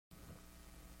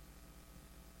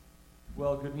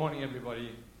Well, good morning,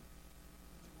 everybody.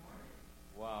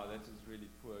 Wow, that is really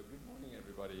poor. Good morning,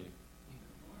 everybody.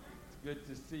 It's good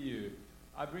to see you.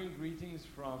 I bring greetings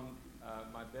from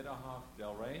my better half,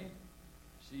 Delray.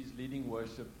 She's leading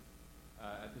worship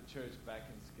at the church back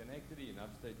in Schenectady in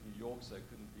upstate New York, so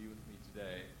couldn't be with me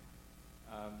today.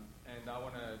 And I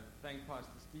want to thank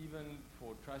Pastor Stephen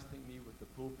for trusting me with the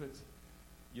pulpit.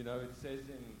 You know, it says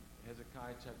in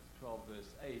Hezekiah chapter 12,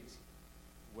 verse 8,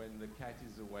 when the cat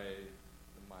is away,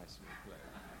 the mice will play.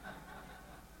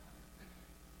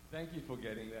 Thank you for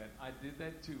getting that. I did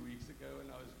that 2 weeks ago when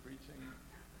I was preaching,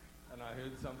 and I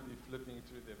heard somebody flipping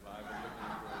through their Bible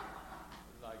looking for it. I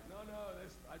was like, no,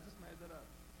 I just made that up.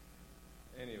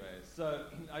 Anyway, so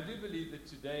I do believe that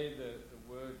today the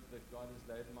word that God has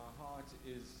laid in my heart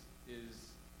is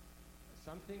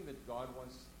something that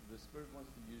the Spirit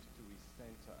wants to use to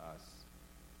recenter us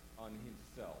on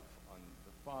Himself, on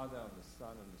the Father, on the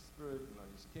Son, on the Spirit, and on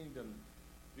His kingdom,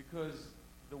 because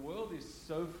the world is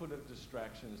so full of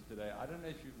distractions today. I don't know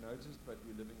if you've noticed, but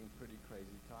we're living in pretty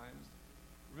crazy times.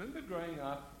 Remember growing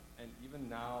up, and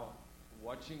even now,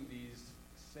 watching these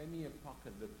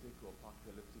semi-apocalyptic or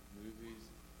apocalyptic movies,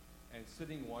 and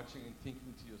sitting watching and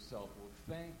thinking to yourself, well,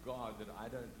 thank God that I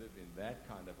don't live in that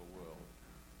kind of a world.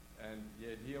 And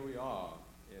yet here we are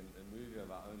in a movie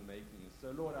of our own making.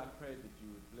 So Lord, I pray that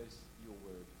you would bless your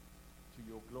word to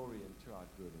your glory and to our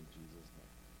good in Jesus'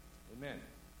 name. Amen.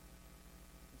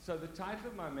 So the title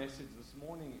of my message this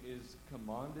morning is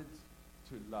Commanded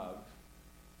to Love.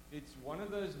 It's one of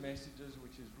those messages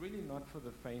which is really not for the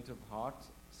faint of heart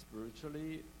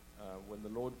spiritually. When the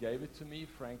Lord gave it to me,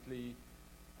 frankly,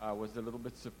 I was a little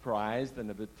bit surprised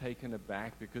and a bit taken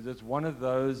aback because it's one of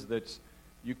those that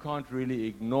you can't really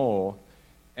ignore.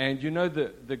 And you know,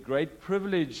 the great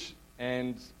privilege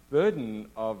and burden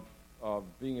of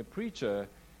being a preacher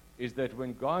is that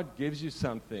when God gives you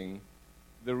something,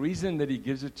 the reason that He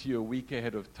gives it to you a week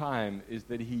ahead of time is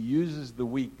that He uses the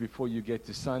week before you get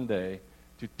to Sunday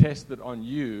to test it on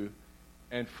you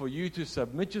and for you to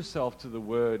submit yourself to the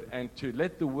Word and to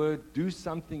let the Word do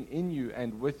something in you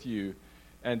and with you.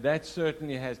 And that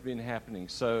certainly has been happening.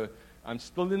 So I'm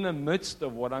still in the midst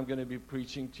of what I'm going to be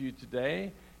preaching to you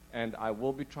today, and I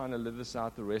will be trying to live this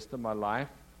out the rest of my life.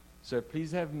 So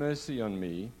please have mercy on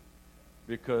me,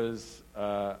 because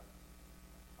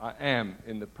I am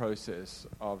in the process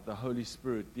of the Holy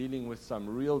Spirit dealing with some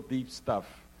real deep stuff.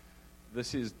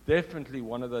 This is definitely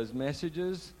one of those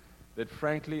messages that,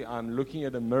 frankly, I'm looking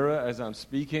at a mirror as I'm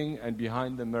speaking, and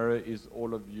behind the mirror is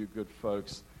all of you good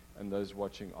folks and those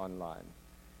watching online.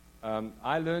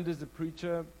 I learned as a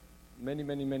preacher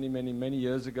many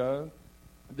years ago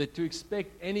that to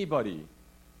expect anybody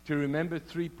to remember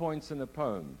 3 points in a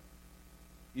poem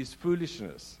is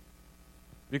foolishness.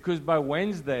 Because by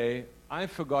Wednesday, I've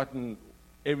forgotten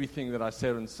everything that I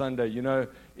said on Sunday. You know,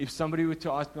 if somebody were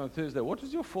to ask me on Thursday, what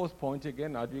was your 4th point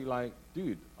again? I'd be like,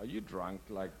 dude, are you drunk?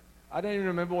 Like, I don't even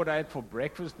remember what I had for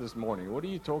breakfast this morning. What are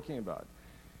you talking about?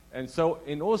 And so,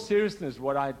 in all seriousness,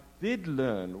 what I did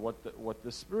learn, what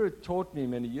the Spirit taught me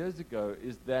many years ago,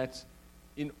 is that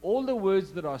in all the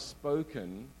words that are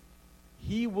spoken,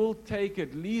 He will take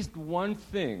at least one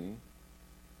thing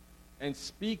and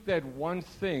speak that one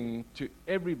thing to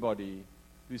everybody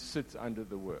who sits under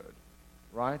the Word,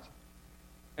 right?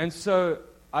 And so,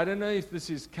 I don't know if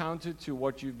this is counter to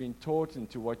what you've been taught and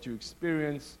to what you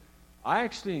experience. I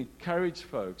actually encourage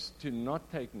folks to not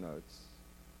take notes,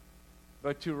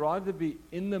 but to rather be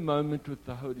in the moment with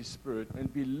the Holy Spirit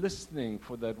and be listening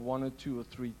for that 1 or 2 or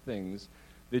 3 things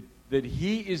that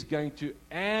He is going to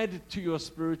add to your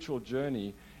spiritual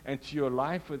journey and to your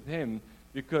life with Him,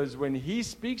 because when He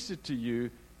speaks it to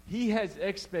you, He has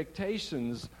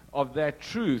expectations of that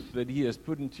truth that He has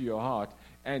put into your heart,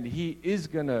 and He is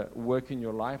going to work in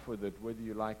your life with it, whether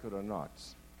you like it or not.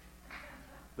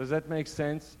 Does that make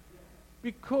sense?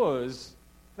 Because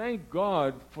thank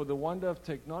God for the wonder of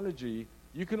technology.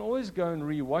 You can always go and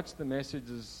re-watch the message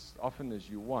as often as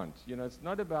you want. You know, it's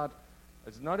not about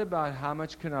how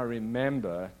much can I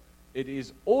remember. It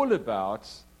is all about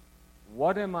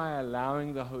what am I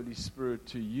allowing the Holy Spirit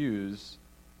to use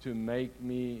to make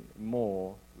me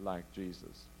more like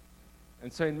Jesus.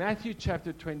 And so in Matthew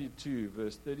chapter 22,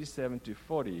 verse 37 to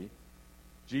 40,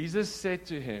 Jesus said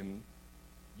to him,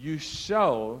 "You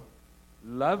shall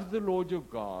love the Lord your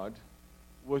God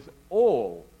with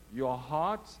all your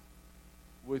heart,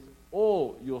 with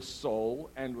all your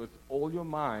soul, and with all your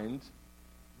mind.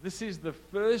 This is the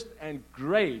first and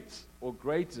great or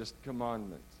greatest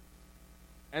commandment.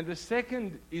 And the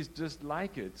second is just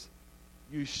like it.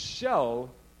 You shall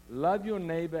love your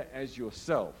neighbor as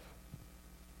yourself.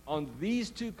 On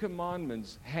these 2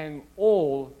 commandments hang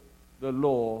all the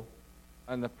law,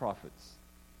 and the prophets.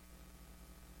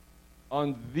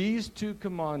 On these two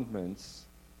commandments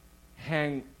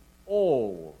hang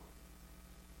all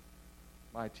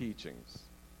my teachings.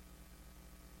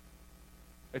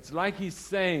 It's like he's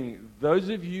saying, those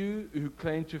of you who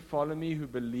claim to follow me, who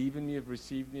believe in me, have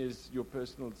received me as your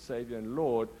personal Savior and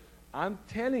Lord, I'm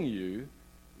telling you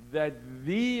that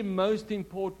the most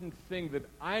important thing that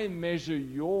I measure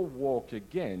your walk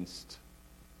against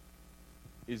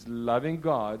is loving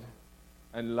God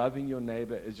and loving your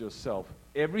neighbor as yourself.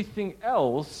 Everything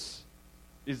else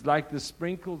is like the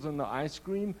sprinkles on the ice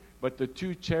cream, but the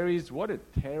two cherries, what a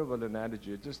terrible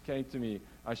analogy. It just came to me.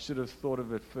 I should have thought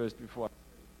of it first before.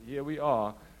 Here we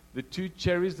are. The two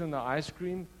cherries in the ice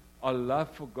cream are love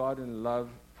for God and love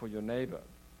for your neighbor.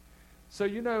 So,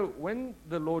 when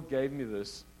the Lord gave me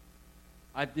this,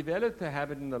 I developed a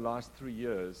habit in the last 3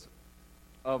 years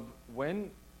of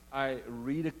when I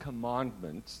read a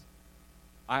commandment,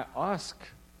 I ask,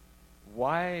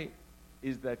 why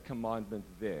is that commandment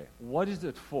there? What is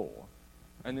it for?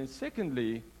 And then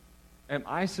secondly, am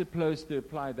I supposed to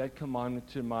apply that commandment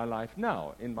to my life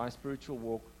now, in my spiritual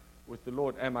walk with the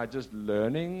Lord? Am I just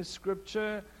learning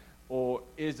Scripture, or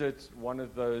is it one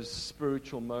of those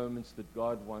spiritual moments that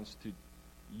God wants to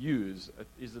use?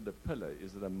 Is it a pillar?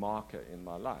 Is it a marker in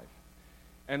my life?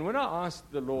 And when I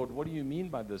asked the Lord, what do you mean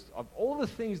by this? Of all the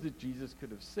things that Jesus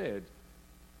could have said,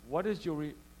 what does your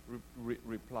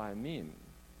reply mean?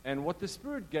 And what the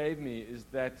Spirit gave me is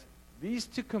that these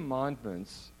two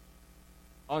commandments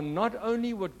are not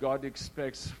only what God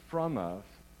expects from us,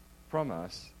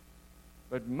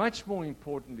 but much more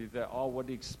importantly, they are what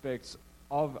He expects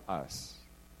of us.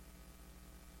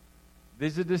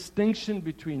 There's a distinction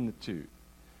between the two.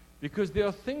 Because there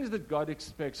are things that God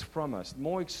expects from us,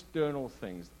 more external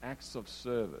things, acts of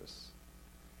service.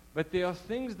 But there are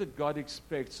things that God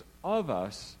expects of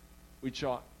us which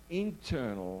are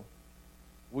internal,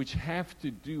 which have to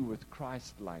do with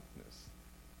Christ-likeness.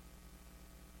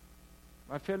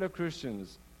 My fellow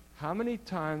Christians, how many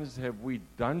times have we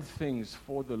done things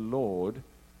for the Lord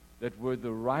that were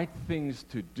the right things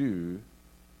to do,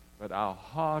 but our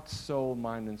heart, soul,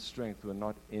 mind, and strength were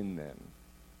not in them?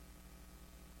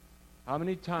 How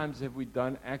many times have we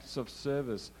done acts of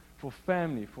service for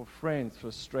family, for friends,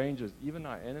 for strangers, even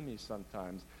our enemies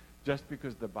sometimes, just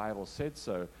because the Bible said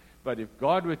so? But if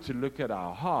God were to look at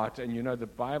our heart, and the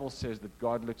Bible says that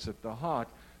God looks at the heart,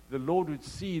 the Lord would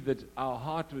see that our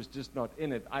heart was just not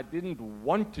in it. I didn't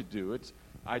want to do it.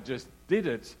 I just did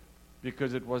it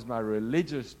because it was my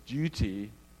religious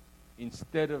duty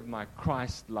instead of my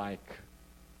Christ-like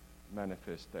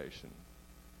manifestation.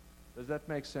 Does that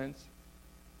make sense?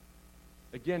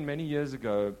 Again, many years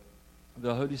ago,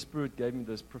 the Holy Spirit gave me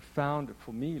this profound,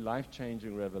 for me,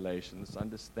 life-changing revelation, this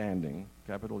understanding,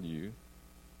 capital U,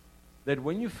 that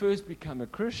when you first become a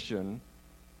Christian,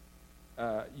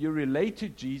 you relate to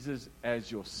Jesus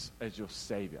as your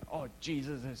Savior. Oh,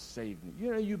 Jesus has saved me.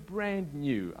 You're brand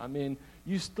new. I mean,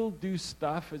 you still do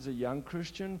stuff as a young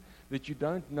Christian that you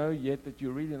don't know yet that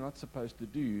you're really not supposed to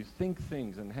do. You think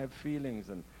things and have feelings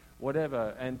and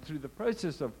whatever. And through the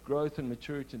process of growth and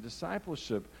maturity and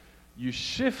discipleship, you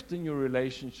shift in your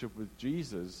relationship with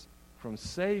Jesus from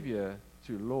Savior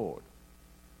to Lord.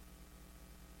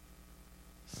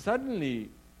 Suddenly,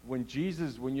 when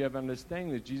you have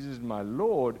understanding that Jesus is my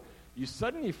Lord, you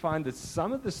suddenly find that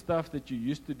some of the stuff that you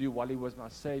used to do while He was my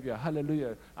Savior,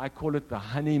 hallelujah, I call it the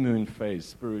honeymoon phase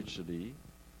spiritually.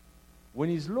 When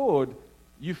He's Lord,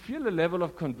 you feel a level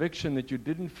of conviction that you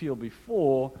didn't feel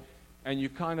before, and you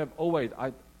kind of, oh wait,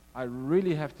 I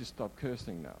really have to stop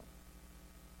cursing now.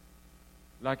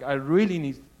 Like, I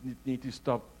really need to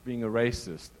stop being a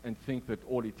racist and think that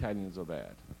all Italians are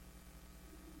bad,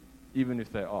 even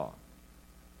if they are.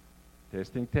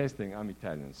 Testing, I'm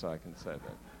Italian, so I can say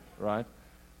that, right?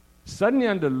 Suddenly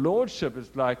under Lordship,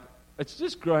 it's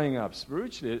just growing up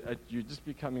spiritually. You're just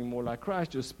becoming more like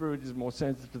Christ. Your spirit is more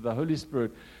sensitive to the Holy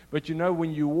Spirit. But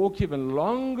when you walk even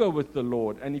longer with the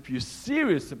Lord, and if you're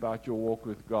serious about your walk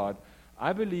with God,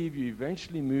 I believe you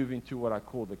eventually move into what I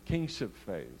call the kingship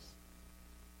phase.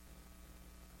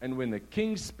 And when the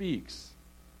king speaks,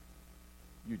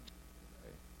 you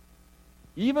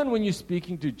even when you're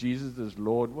speaking to Jesus as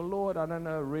Lord, well, Lord, I don't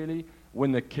know, really.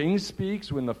 When the king speaks,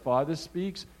 when the Father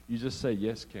speaks, you just say,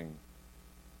 yes, King.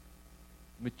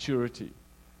 Maturity.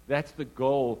 That's the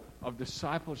goal of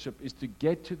discipleship, is to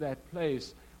get to that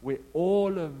place where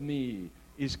all of me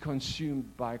is consumed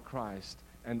by Christ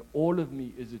and all of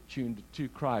me is attuned to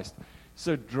Christ.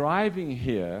 So driving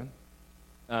here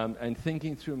and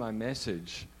thinking through my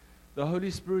message, the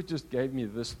Holy Spirit just gave me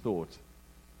this thought.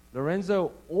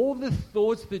 Lorenzo, all the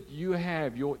thoughts that you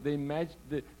have,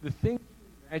 the thing you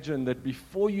imagine that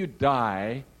before you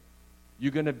die,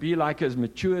 you're going to be like as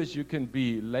mature as you can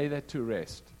be, lay that to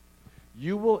rest.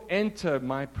 You will enter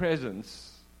my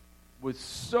presence with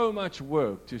so much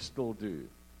work to still do.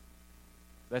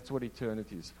 That's what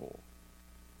eternity is for.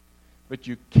 But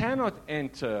you cannot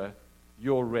enter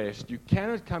your rest. You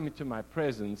cannot come into my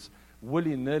presence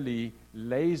willy-nilly,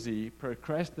 lazy,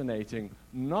 procrastinating,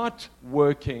 not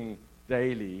working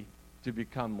daily to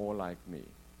become more like me.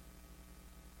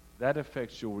 That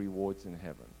affects your rewards in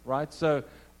heaven, right? So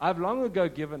I've long ago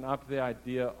given up the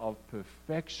idea of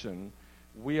perfection.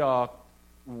 We are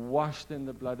washed in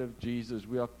the blood of Jesus.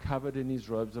 We are covered in his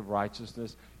robes of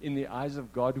righteousness. In the eyes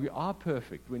of God, we are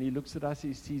perfect. When he looks at us,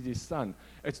 he sees his son.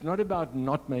 It's not about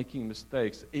not making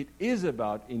mistakes. It is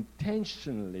about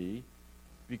intentionally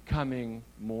becoming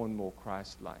more and more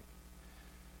Christ-like.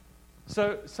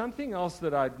 So something else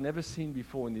that I'd never seen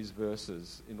before in these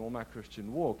verses in all my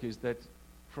Christian walk is that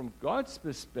from God's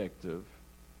perspective,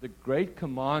 the great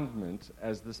commandment,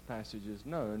 as this passage is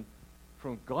known,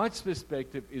 from God's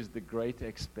perspective is the great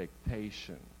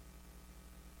expectation.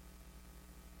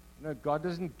 God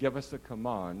doesn't give us a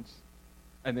command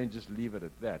and then just leave it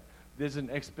at that. There's an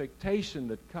expectation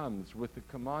that comes with the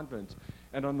commandment.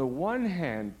 And on the one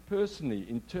hand, personally,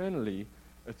 internally,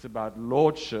 it's about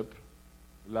lordship.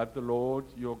 Love the Lord,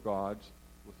 your God,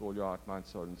 with all your heart, mind,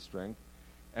 soul, and strength.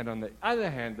 And on the other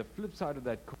hand, the flip side of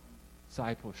that,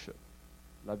 discipleship.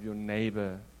 Love your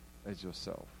neighbor as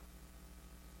yourself.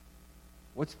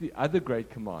 What's the other great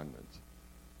commandment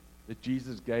that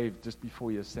Jesus gave just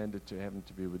before he ascended to heaven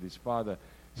to be with his Father,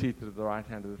 seated at the right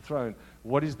hand of the throne?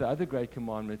 What is the other great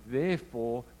commandment?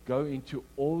 Therefore, go into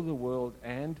all the world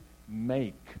and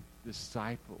make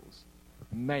disciples.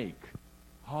 Make.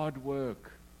 Hard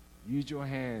work. Use your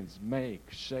hands. Make,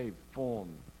 shape, form.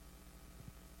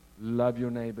 Love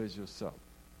your neighbor as yourself.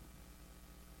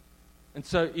 And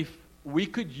so if we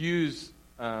could use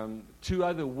two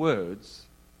other words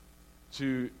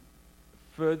to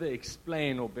further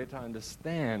explain or better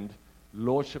understand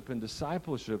lordship and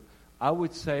discipleship, I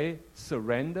would say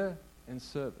surrender and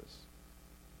service.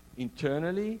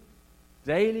 Internally,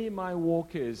 daily my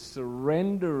walk is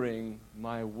surrendering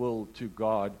my will to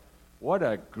God. What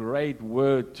a great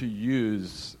word to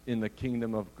use in the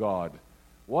kingdom of God.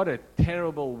 What a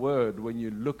terrible word when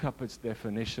you look up its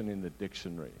definition in the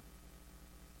dictionary.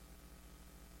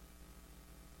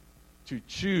 To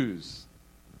choose,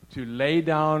 to lay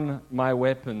down my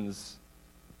weapons,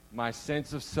 my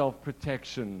sense of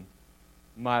self-protection,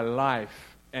 my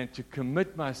life, and to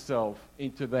commit myself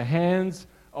into the hands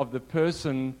of the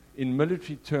person, in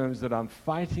military terms, that I'm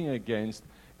fighting against,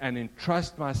 and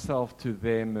entrust myself to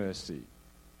their mercy.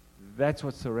 That's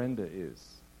what surrender is.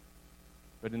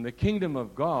 But in the kingdom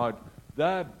of God,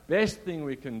 the best thing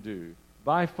we can do,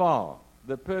 by far,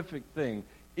 the perfect thing,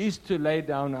 is to lay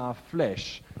down our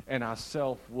flesh and our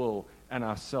self-will and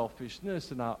our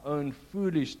selfishness and our own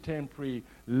foolish, temporary,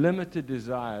 limited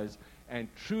desires, and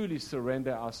truly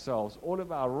surrender ourselves, all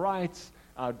of our rights,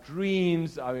 our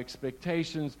dreams, our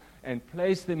expectations, and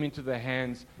place them into the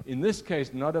hands, in this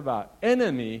case, not of our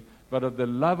enemy, but of the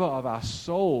lover of our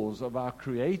souls, of our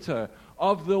Creator,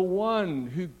 of the one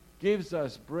who gives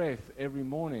us breath every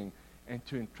morning, and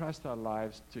to entrust our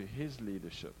lives to his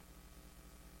leadership.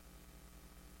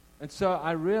 And so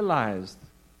I realized,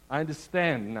 I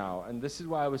understand now, and this is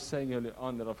why I was saying earlier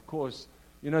on that, of course,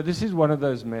 this is one of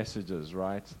those messages,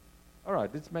 right? All right,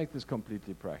 let's make this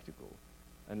completely practical.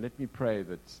 And let me pray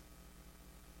that,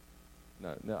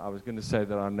 no, I was going to say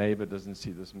that our neighbor doesn't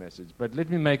see this message, but let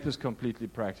me make this completely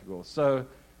practical. So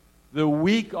the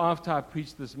week after I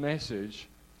preached this message,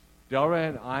 Dora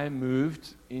and I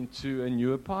moved into a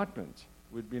new apartment.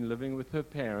 We'd been living with her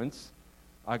parents.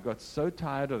 I got so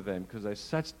tired of them because they're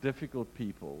such difficult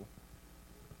people.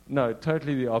 No,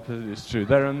 totally the opposite is true.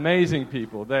 They're amazing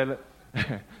people. They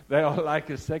are like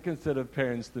a second set of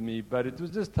parents to me, but it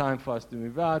was just time for us to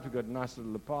move out. We got a nice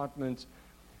little apartment.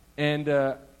 And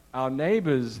our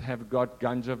neighbors have got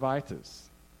ganjavitis.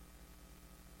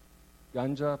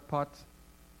 Ganja pot.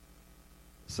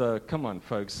 So come on,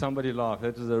 folks, somebody laugh.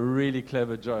 That was a really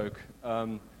clever joke.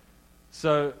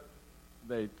 So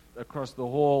they, across the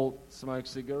hall, smoke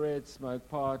cigarettes, smoke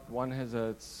pot. One has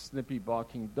a snippy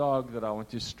barking dog that I want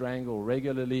to strangle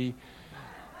regularly.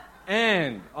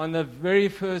 And on the very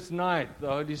first night, the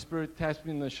Holy Spirit taps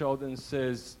me on the shoulder and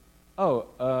says,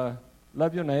 love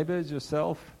your neighbors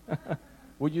yourself.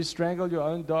 Would you strangle your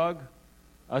own dog?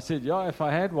 I said, yeah, if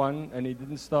I had one, and he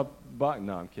didn't stop barking.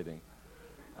 No, I'm kidding.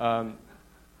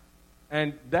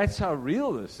 And that's how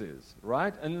real this is,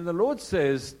 right? And then the Lord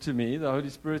says to me, the Holy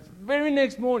Spirit, very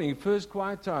next morning, first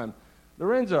quiet time,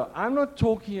 Lorenzo, I'm not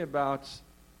talking about,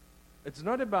 it's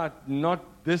not about not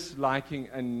disliking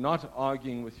and not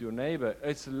arguing with your neighbor.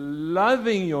 It's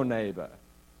loving your neighbor.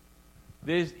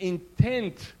 There's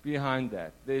intent behind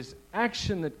that. There's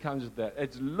action that comes with that.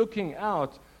 It's looking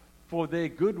out for their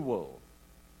goodwill.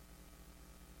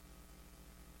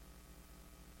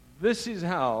 This is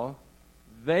how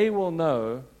they will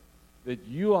know that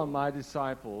you are my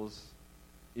disciples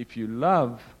if you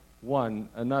love one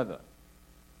another.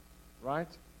 Right?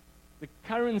 The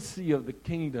currency of the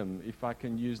kingdom, if I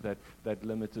can use that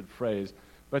limited phrase,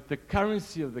 but the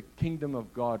currency of the kingdom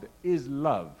of God is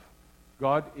love.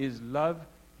 God is love.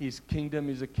 His kingdom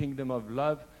is a kingdom of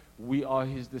love. We are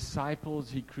His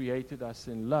disciples. He created us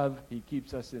in love. He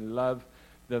keeps us in love.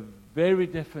 The very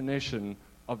definition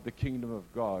of the kingdom of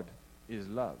God is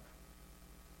love.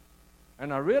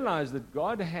 And I realize that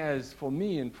God has, for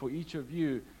me and for each of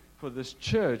you, for this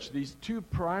church, these two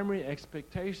primary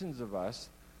expectations of us,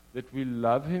 that we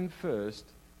love Him first,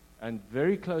 and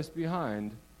very close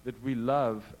behind, that we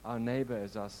love our neighbor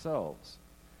as ourselves.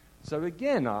 So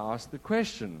again, I ask the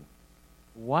question,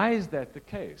 why is that the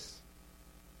case?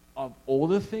 Of all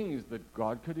the things that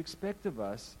God could expect of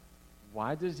us,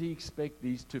 why does He expect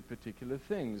these two particular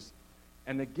things?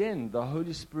 And again, the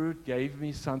Holy Spirit gave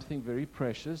me something very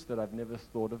precious that I've never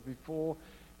thought of before.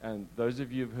 And those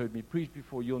of you who have heard me preach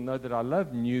before, you'll know that I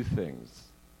love new things.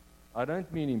 I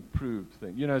don't mean improved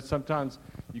things. You know, sometimes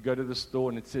you go to the store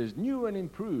and it says new and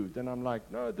improved. And I'm like,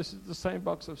 no, this is the same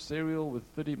box of cereal with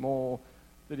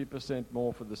 30%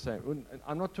 more for the same.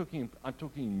 I'm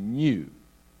talking new.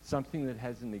 Something that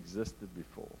hasn't existed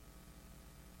before.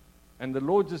 And the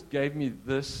Lord just gave me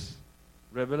this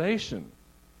revelation.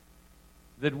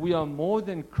 That we are more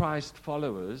than Christ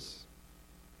followers.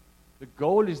 The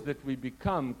goal is that we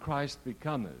become Christ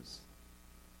becomers.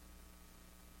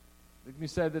 Let me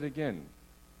say that again.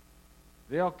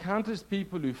 There are countless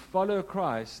people who follow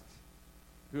Christ,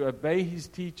 who obey His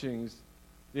teachings.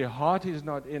 Their heart is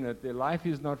not in it. Their life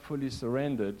is not fully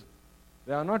surrendered.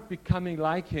 They are not becoming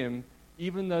like Him,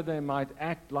 even though they might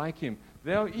act like Him.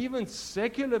 There are even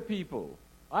secular people.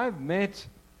 I've met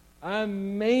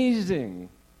amazing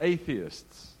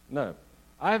atheists. No,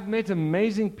 I've met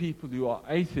amazing people who are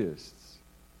atheists,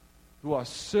 who are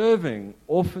serving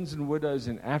orphans and widows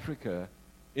in Africa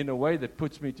in a way that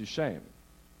puts me to shame.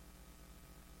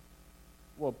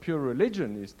 Well, pure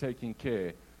religion is taking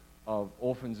care of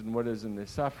orphans and widows and their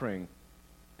suffering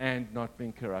and not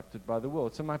being corrupted by the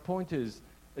world. So my point is,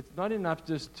 it's not enough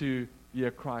just to be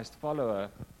a Christ follower.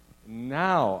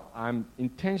 Now, I'm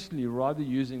intentionally rather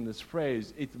using this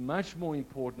phrase, it's much more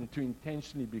important to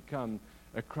intentionally become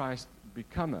a Christ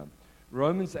becomer.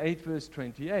 Romans 8 verse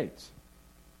 28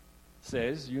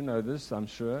 says, you know this, I'm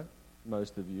sure,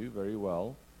 most of you very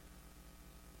well,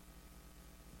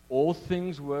 all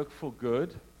things work for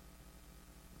good.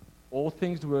 All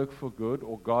things work for good,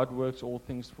 or God works all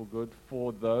things for good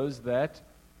for those that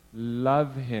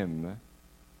love Him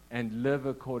and live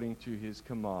according to His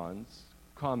commands,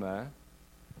 comma,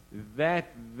 that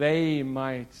they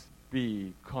might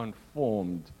be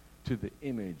conformed to the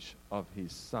image of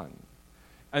His Son.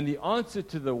 And the answer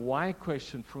to the why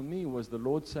question for me was the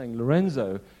Lord saying,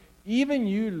 Lorenzo, even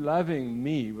you loving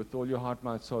me with all your heart,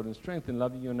 mind, soul, and strength, and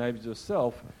loving your neighbors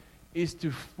yourself, is to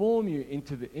form you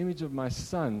into the image of my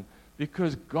Son,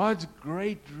 because God's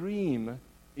great dream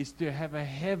is to have a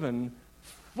heaven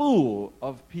full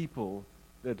of people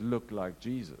that look like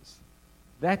Jesus.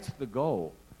 That's the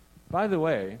goal. By the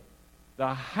way, the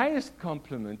highest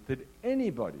compliment that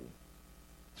anybody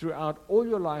throughout all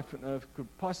your life on earth could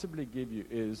possibly give you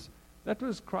is, that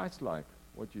was Christ-like,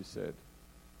 what you said.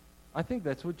 I think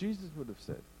that's what Jesus would have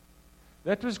said.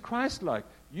 That was Christ-like.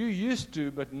 You used to,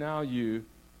 but now you,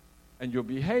 and your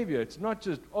behavior, it's not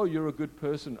just, oh, you're a good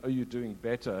person, oh, you're doing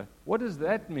better. What does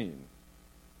that mean?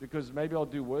 Because maybe I'll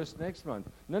do worse next month.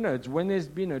 No, it's when there's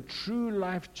been a true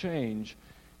life change,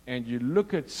 and you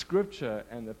look at Scripture,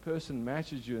 and the person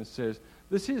matches you and says,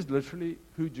 this is literally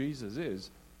who Jesus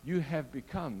is. You have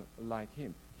become like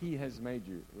Him. He has made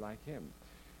you like Him.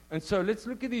 And so let's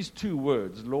look at these two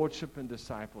words, lordship and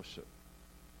discipleship.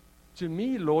 To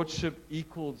me, lordship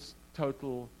equals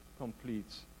total,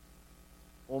 complete,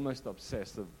 almost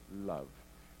obsessive love.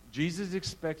 Jesus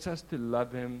expects us to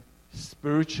love Him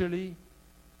spiritually,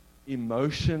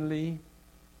 emotionally,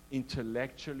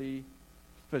 intellectually,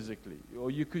 physically.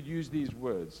 Or you could use these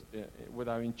words with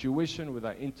our intuition, with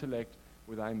our intellect,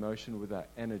 with our emotion, with our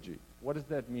energy. What does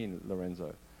that mean,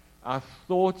 Lorenzo? Our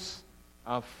thoughts,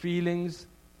 our feelings,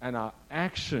 and our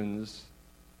actions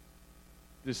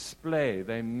display,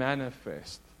 they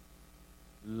manifest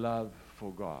love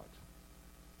for God.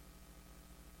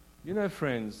 You know,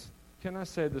 friends, can I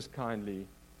say this kindly?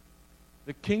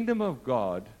 The kingdom of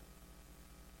God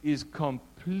is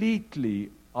completely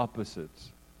opposite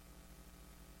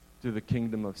to the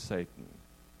kingdom of Satan.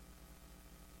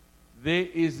 There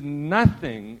is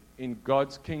nothing in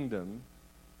God's kingdom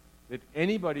that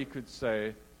anybody could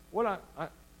say, well,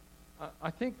 I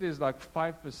think there's like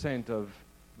 5% of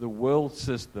the world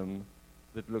system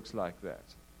that looks like that.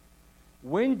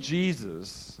 When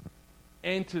Jesus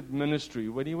entered ministry,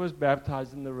 when he was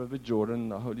baptized in the River Jordan,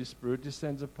 the Holy Spirit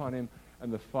descends upon him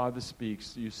and the Father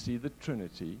speaks. You see the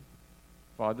Trinity,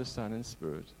 Father, Son, and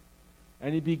Spirit.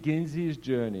 And he begins his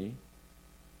journey.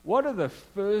 What are the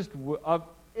first words of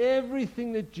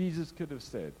everything that Jesus could have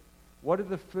said? What are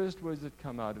the first words that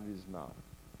come out of his mouth?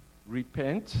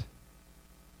 Repent,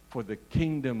 for the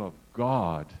kingdom of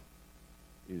God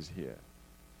is here.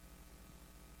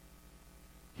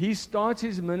 He starts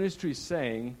his ministry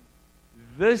saying,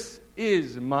 this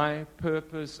is my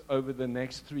purpose over the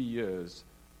next 3 years.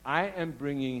 I am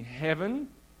bringing heaven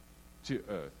to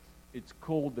earth. It's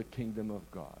called the kingdom of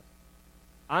God.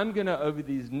 I'm going to, over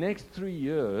these next 3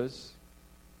 years,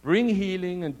 bring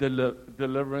healing and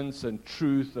deliverance and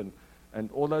truth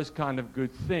and all those kind of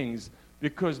good things,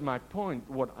 because my point,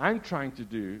 what I'm trying to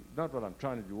do, not what I'm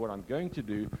trying to do, what I'm going to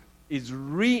do, is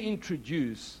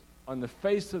reintroduce on the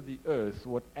face of the earth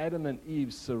what Adam and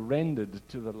Eve surrendered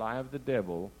to the lie of the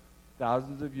devil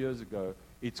thousands of years ago.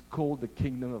 It's called the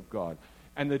kingdom of God.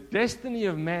 And the destiny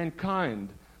of mankind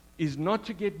is not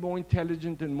to get more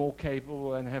intelligent and more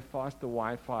capable and have faster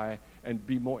Wi-Fi and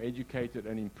be more educated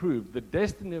and improved. The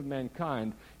destiny of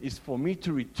mankind is for me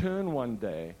to return one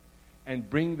day and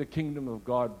bring the kingdom of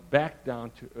God back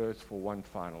down to earth for one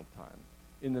final time.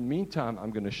 In the meantime, I'm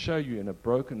going to show you in a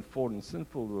broken, fallen,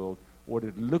 sinful world what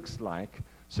it looks like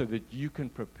so that you can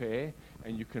prepare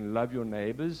and you can love your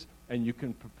neighbors and you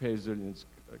can prepare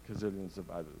gazillions of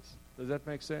others. Does that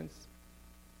make sense?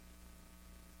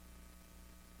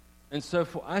 And so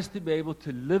for us to be able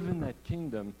to live in that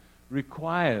kingdom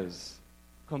requires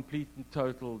complete and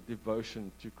total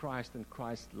devotion to Christ and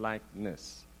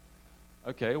Christ-likeness.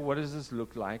 Okay, what does this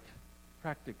look like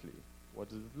practically? What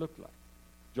does it look like?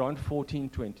 John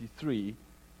 14:23,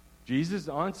 Jesus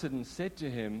answered and said to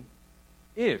him,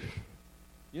 if,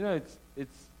 you know,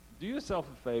 it's do yourself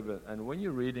a favor, and when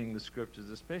you're reading the scriptures,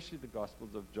 especially the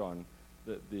Gospels of John,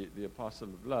 the apostle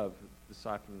of love,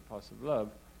 disciple and apostle of love,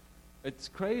 it's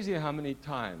crazy how many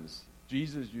times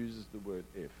Jesus uses the word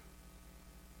if.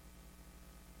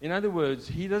 In other words,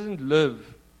 he doesn't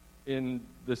live in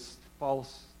this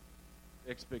false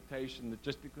expectation that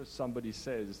just because somebody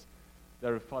says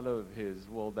they're a follower of his,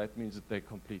 well, that means that they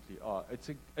completely are.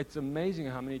 It's amazing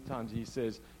how many times he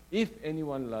says, if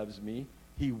anyone loves me,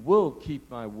 he will keep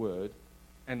my word,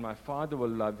 and my Father will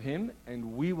love him,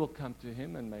 and we will come to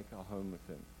him and make our home with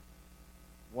him.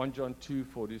 1 John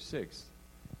 2:4-6.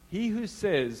 He who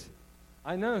says,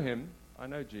 I know him, I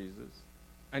know Jesus,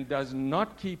 and does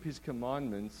not keep his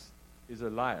commandments is a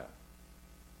liar,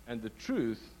 and the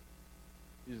truth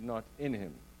is not in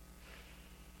him.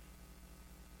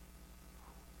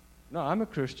 No, I'm a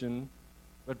Christian,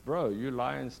 but bro, you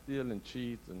lie and steal and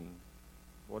cheat and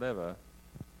whatever.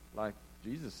 Like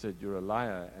Jesus said, you're a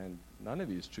liar and none of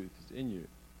his truth is in you.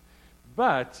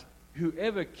 But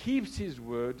whoever keeps his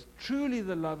word, truly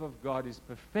the love of God is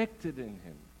perfected in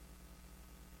him.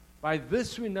 By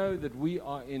this we know that we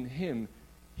are in him.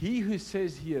 He who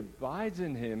says he abides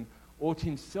in him ought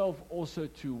himself also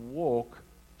to walk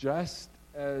just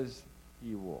as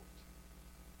he walked.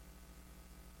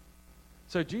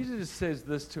 So Jesus says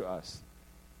this to us.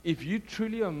 If you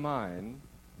truly are mine,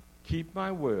 keep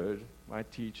my word, my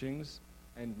teachings,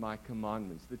 and my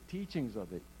commandments. The teachings are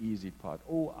the easy part.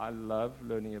 Oh, I love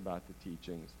learning about the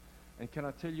teachings. And can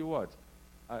I tell you what?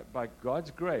 By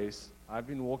God's grace, I've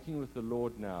been walking with the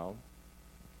Lord now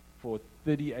for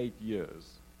 38 years,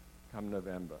 come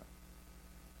November.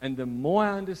 And the more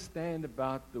I understand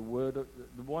about the Word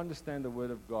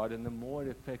of God, and the more it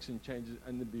affects and changes,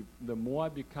 and the more I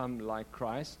become like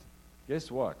Christ,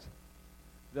 guess what?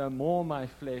 The more my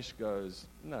flesh goes,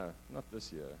 no, not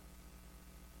this year.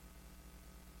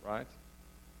 Right?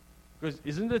 Because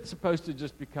isn't it supposed to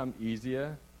just become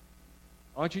easier?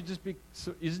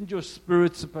 Isn't your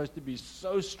spirit supposed to be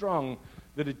so strong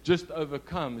that it just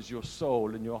overcomes your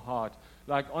soul and your heart?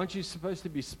 Like, aren't you supposed to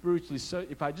be spiritually so?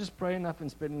 If I just pray enough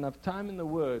and spend enough time in the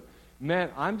Word,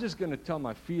 man, I'm just going to tell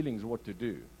my feelings what to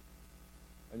do.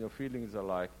 And your feelings are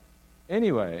like,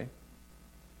 anyway,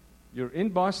 you're in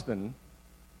Boston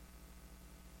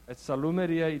at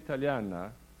Salumeria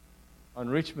Italiana, on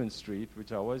Richmond Street,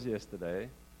 which I was yesterday,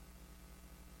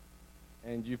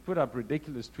 and you put up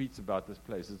ridiculous tweets about this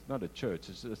place. It's not a church,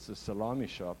 it's a salami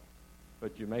shop,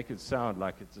 but you make it sound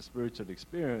like it's a spiritual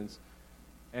experience.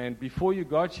 And before you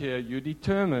got here, you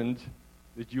determined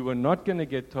that you were not going to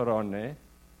get Torone,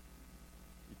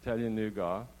 Italian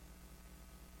nougat,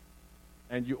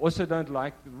 and you also don't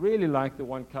really like the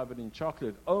one covered in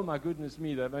chocolate. Oh my goodness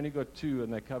me, they've only got 2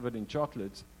 and they're covered in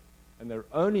chocolates, and they're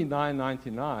only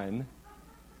 $9.99.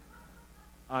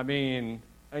 I mean,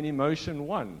 an emotion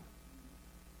won.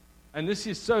 And this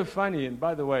is so funny, and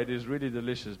by the way, it is really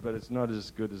delicious, but it's not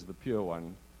as good as the pure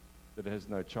one that has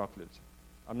no chocolate.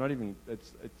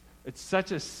 It's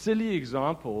such a silly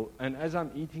example, and as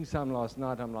I'm eating some last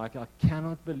night, I'm like, I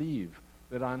cannot believe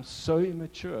that I'm so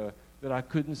immature that I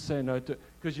couldn't say no to,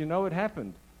 because you know what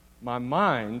happened? My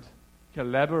mind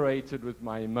collaborated with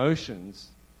my emotions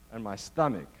and my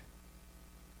stomach,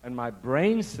 and my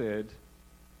brain said,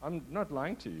 I'm not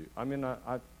lying to you. I mean,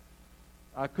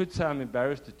 I could say I'm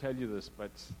embarrassed to tell you this,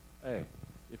 but hey,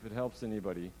 if it helps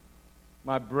anybody.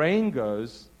 My brain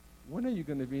goes, when are you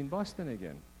going to be in Boston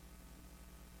again?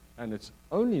 And it's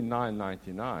only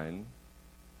 $9.99,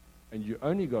 and you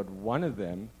only got one of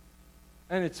them,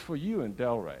 and it's for you in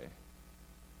Delray.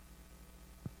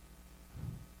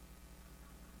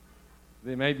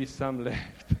 There may be some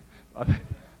left by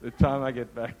the time I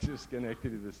get back to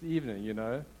Schenectady this evening, you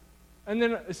know. And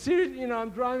then, seriously, you know,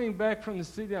 I'm driving back from the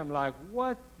city. I'm like,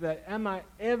 am I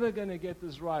ever going to get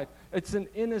this right? It's an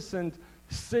innocent,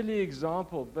 silly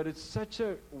example, but it's such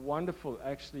a wonderful,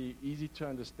 actually easy to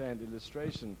understand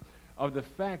illustration of the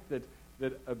fact that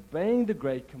obeying the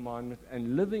great commandment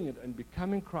and living it and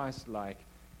becoming Christ-like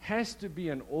has to be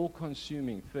an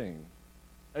all-consuming thing.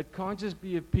 It can't just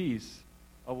be a piece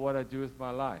of what I do with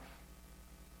my life.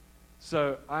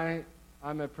 So I'm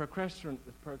a procrastinator.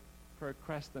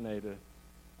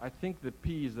 I think the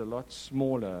P is a lot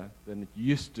smaller than it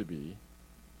used to be,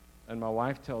 and my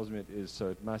wife tells me it is, so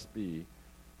it must be.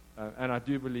 And I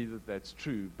do believe that that's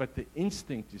true, but the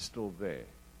instinct is still there.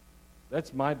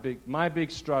 That's my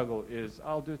big struggle is,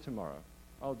 I'll do it tomorrow.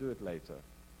 I'll do it later.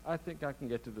 I think I can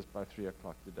get to this by 3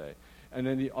 o'clock today. And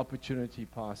then the opportunity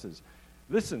passes.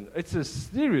 Listen, it's a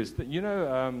serious thing. You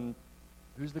know,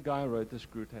 who's the guy who wrote the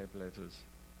Screwtape Letters?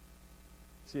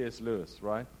 C.S. Lewis,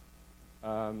 right?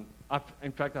 In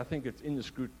fact, I think it's in the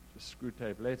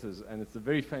Screwtape Letters, and it's a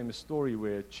very famous story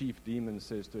where a chief demon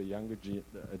says to a younger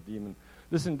demon,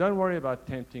 listen, don't worry about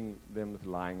tempting them with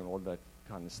lying and all that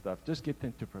kind of stuff. Just get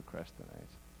them to procrastinate.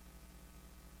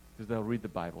 Because they'll read the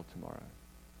Bible tomorrow.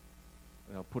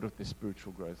 And they'll put off their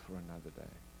spiritual growth for another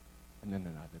day. And then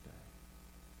another day.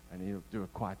 And he'll do a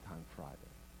quiet time Friday.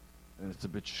 And it's a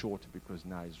bit shorter because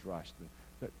now he's rushed.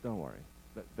 But don't worry.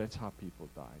 That's how people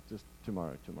die. Just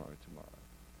tomorrow.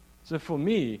 So for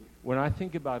me, when I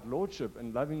think about lordship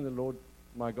and loving the Lord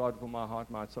my God for my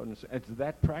heart, my soul, and soul, it's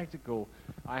that practical.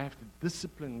 I have to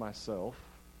discipline myself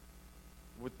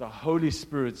with the Holy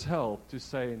Spirit's help to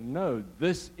say, no,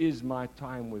 this is my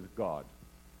time with God.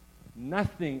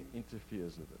 Nothing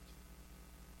interferes with it.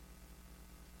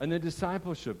 And the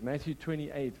discipleship, Matthew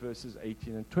 28, verses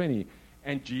 18 and 20.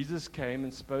 And Jesus came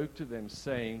and spoke to them,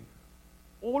 saying,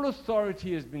 all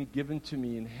authority has been given to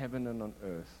me in heaven and on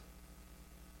earth.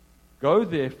 Go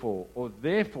therefore,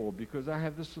 because I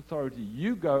have this authority,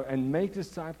 you go and make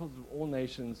disciples of all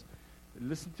nations.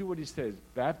 Listen to what he says.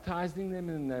 Baptizing them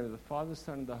in the name of the Father,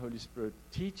 Son, and the Holy Spirit,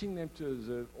 teaching them to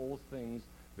observe all things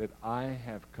that I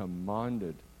have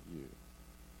commanded you.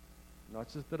 Not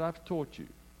just that I've taught you.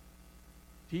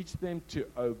 Teach them to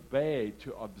obey,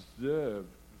 to observe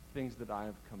the things that I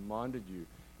have commanded you.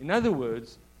 In other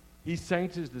words, he's saying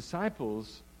to his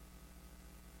disciples,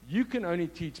 you can only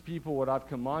teach people what I've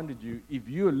commanded you if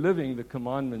you're living the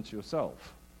commandments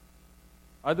yourself.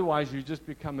 Otherwise, you just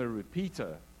become a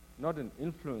repeater, not an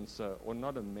influencer or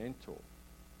not a mentor.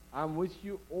 I'm with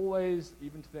you always,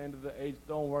 even to the end of the age.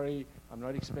 Don't worry, I'm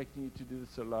not expecting you to do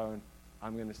this alone.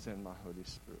 I'm going to send my Holy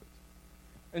Spirit.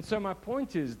 And so my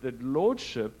point is that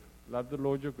lordship, love the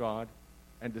Lord your God,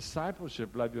 and discipleship,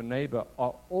 love your neighbor,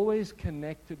 are always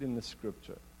connected in the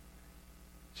Scripture.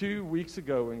 2 weeks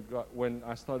ago when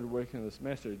I started working on this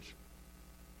message,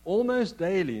 almost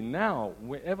daily now,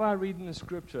 wherever I read in the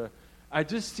Scripture, I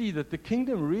just see that the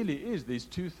kingdom really is these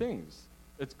two things.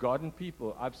 It's God and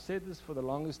people. I've said this for the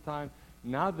longest time.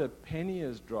 Now the penny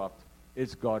has dropped.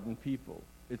 It's God and people.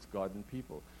 It's God and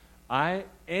people. I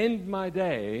end my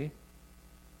day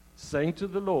saying to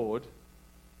the Lord,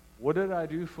 what did I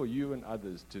do for you and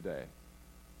others today?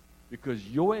 Because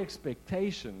your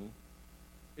expectation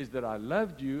is that I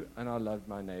loved you and I loved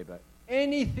my neighbor.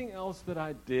 Anything else that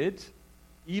I did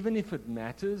even if it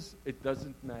matters, it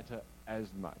doesn't matter as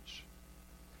much.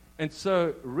 And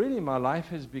so really my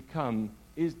life is becoming,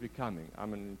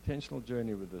 I'm on an intentional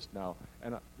journey with this now,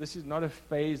 and this is not a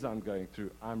phase I'm going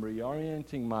through. I'm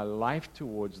reorienting my life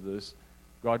towards this,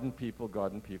 God and people,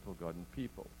 God and people, God and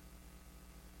people.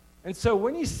 And so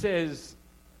when he says,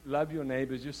 love your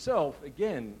neighbors yourself,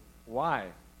 again, why?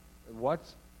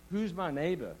 Who's my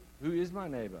neighbor? Who is my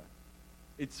neighbor?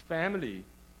 It's family.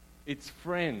 It's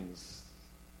friends.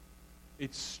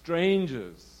 It's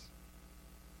strangers.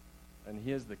 And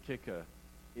here's the kicker.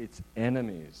 It's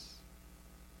enemies.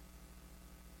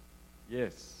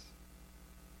 Yes.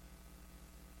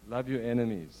 Love your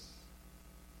enemies.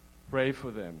 Pray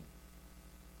for them.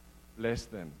 Bless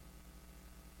them.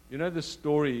 You know the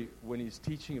story when he's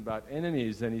teaching about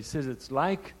enemies, and he says it's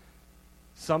like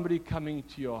somebody coming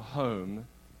to your home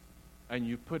and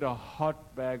you put a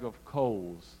hot bag of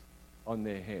coals on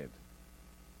their head.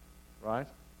 Right?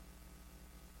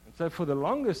 And so for the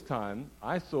longest time,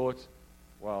 I thought,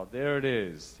 well, there it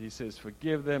is. He says,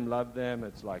 forgive them, love them.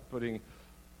 It's like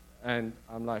and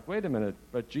I'm like, wait a minute,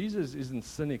 but Jesus isn't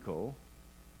cynical,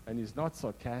 and he's not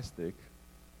sarcastic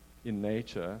in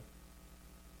nature.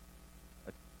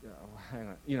 Hang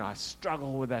on. I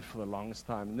struggle with that for the longest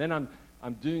time. And then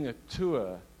I'm doing a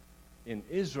tour in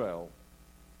Israel.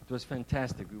 It was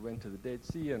fantastic. We went to the Dead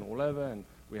Sea and all over, and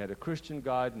we had a Christian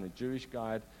guide and a Jewish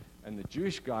guide. And the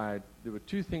Jewish guide, there were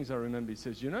two things I remember. He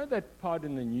says, you know that part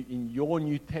in your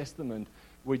New Testament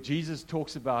where Jesus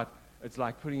talks about it's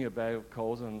like putting a bag of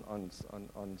coals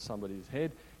on somebody's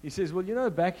head? He says, well,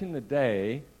 back in the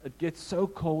day, it gets so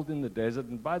cold in the desert.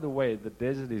 And by the way, the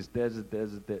desert is desert,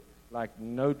 like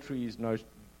no trees, no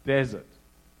desert.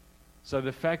 So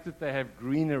the fact that they have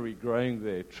greenery growing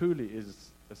there truly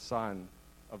is a sign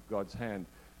of God's hand.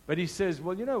 But he says,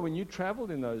 well, when you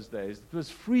traveled in those days, it was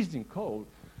freezing cold.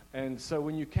 And so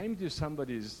when you came to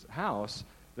somebody's house,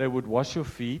 they would wash your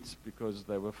feet because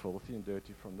they were filthy and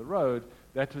dirty from the road.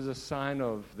 That was a sign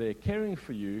of their caring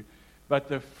for you. But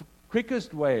the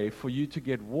quickest way for you to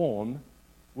get warm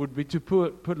would be to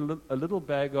put a little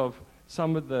bag of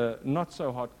some of the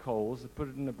not-so-hot coals, put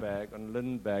it in a bag, on a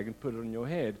linen bag, and put it on your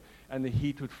head, and the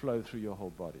heat would flow through your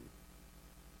whole body.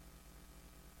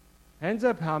 Hands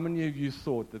up, how many of you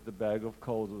thought that the bag of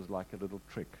coals was like a little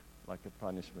trick, like a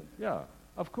punishment? Yeah,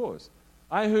 of course.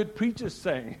 I heard preachers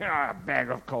saying,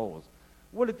 bag of coals.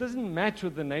 Well, it doesn't match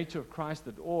with the nature of Christ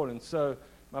at all. And so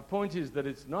my point is that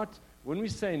it's not, when we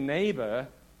say neighbor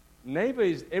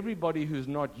is everybody who's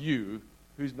not you,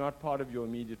 who's not part of your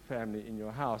immediate family in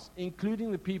your house,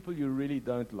 including the people you really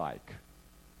don't like.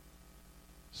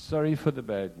 Sorry for the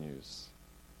bad news.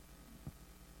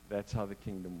 That's how the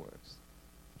kingdom works.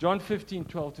 John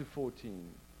 15:12-14.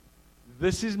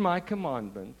 This is my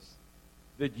commandment,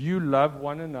 that you love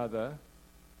one another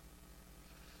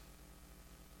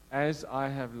as I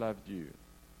have loved you.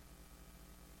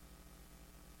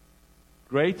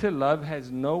 Greater love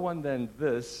has no one than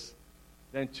this,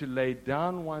 than to lay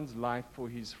down one's life for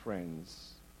his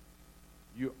friends.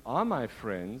 You are my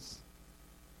friends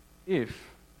if,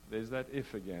 there's that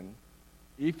if again,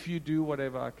 if you do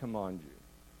whatever I command you.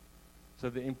 So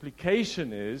the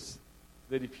implication is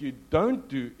that if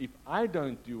I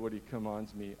don't do what he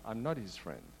commands me, I'm not his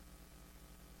friend.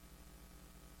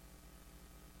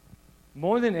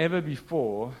 More than ever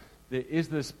before, there is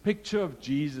this picture of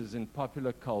Jesus in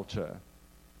popular culture.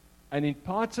 And in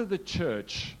parts of the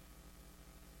church,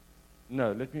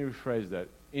 no, let me rephrase that.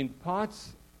 In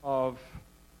parts of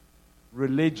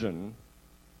religion,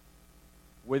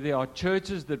 where there are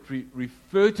churches that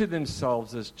refer to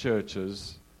themselves as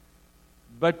churches,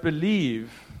 but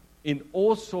believe in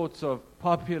all sorts of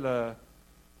popular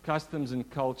customs and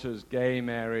cultures, gay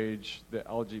marriage, the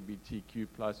LGBTQ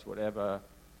plus whatever.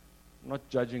 I'm not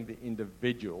judging the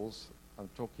individuals. I'm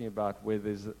talking about where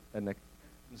there's an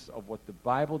acceptance of what the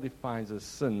Bible defines as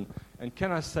sin. And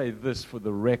can I say this for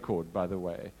the record, by the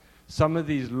way? Some of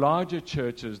these larger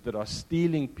churches that are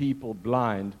stealing people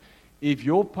blind, if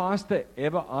your pastor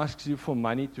ever asks you for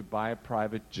money to buy a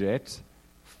private jet,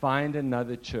 find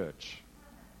another church.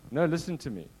 No, listen to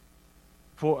me.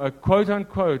 For a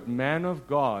quote-unquote man of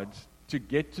God to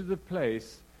get to the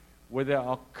place where they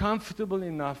are comfortable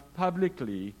enough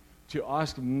publicly to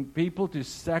ask people to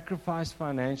sacrifice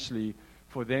financially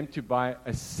for them to buy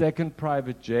a second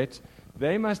private jet,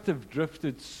 they must have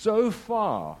drifted so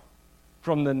far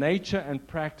from the nature and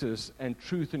practice and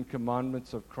truth and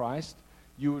commandments of Christ,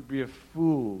 you would be a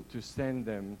fool to send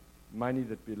them money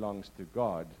that belongs to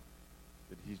God,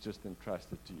 that he's just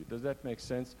entrusted to you. Does that make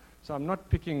sense? So I'm not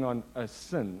picking on a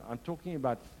sin. I'm talking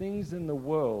about things in the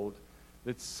world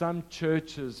that some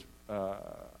churches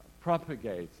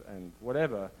propagate and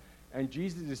whatever. And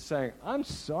Jesus is saying, I'm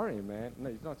sorry, man. No,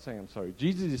 he's not saying I'm sorry.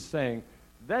 Jesus is saying,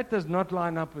 that does not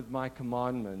line up with my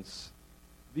commandments.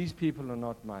 These people are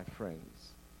not my friends.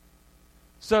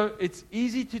 So it's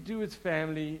easy to do with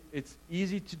family. It's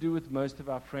easy to do with most of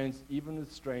our friends, even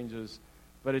with strangers.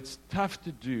 But it's tough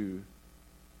to do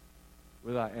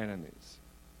with our enemies.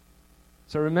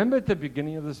 So remember at the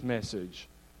beginning of this message,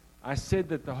 I said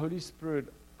that the Holy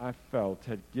Spirit, I felt,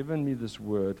 had given me this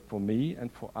word for me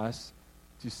and for us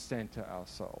to center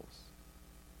ourselves.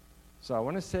 So I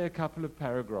want to say a couple of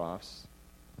paragraphs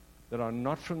that are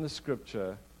not from the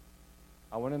scripture.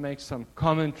 I want to make some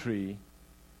commentary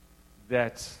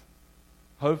that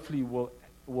hopefully will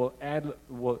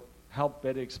help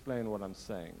better explain what I'm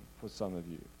saying for some of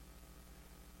you.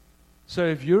 So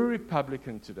if you're a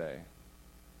Republican today,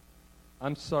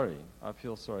 I'm sorry. I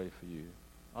feel sorry for you.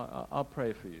 I'll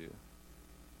pray for you.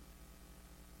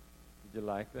 Did you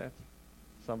like that?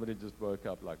 Somebody just woke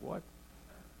up like, what?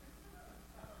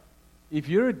 If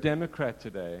you're a Democrat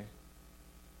today,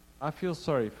 I feel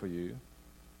sorry for you.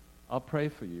 I'll pray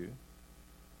for you.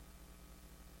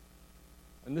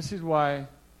 And this is why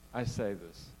I say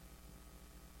this.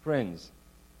 Friends,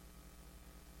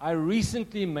 I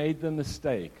recently made the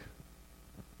mistake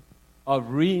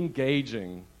of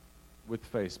re-engaging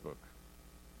with Facebook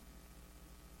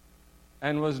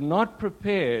and was not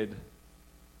prepared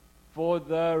for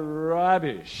the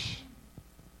rubbish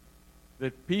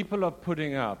that people are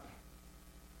putting up,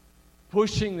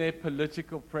 pushing their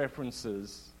political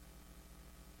preferences,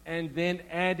 and then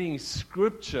adding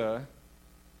scripture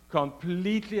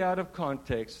completely out of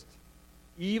context,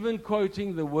 even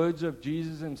quoting the words of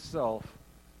Jesus himself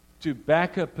to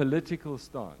back a political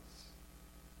stance,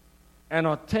 and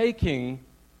are taking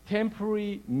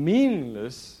temporary,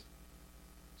 meaningless,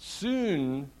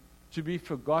 soon to be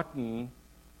forgotten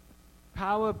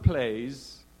power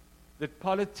plays that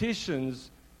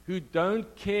politicians who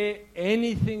don't care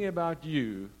anything about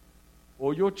you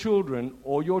or your children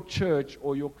or your church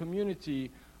or your community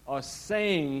are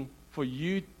saying for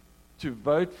you to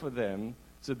vote for them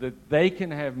so that they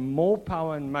can have more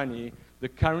power and money, the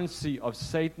currency of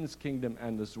Satan's kingdom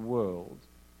and this world,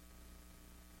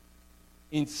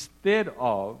 instead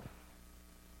of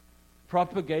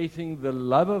propagating the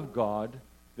love of God,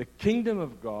 the kingdom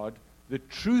of God, the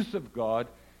truth of God.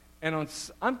 And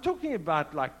I'm talking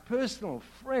about like personal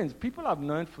friends, people I've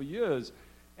known for years.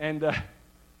 And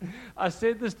I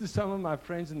said this to some of my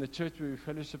friends in the church where we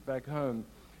fellowship back home.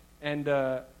 And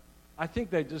I think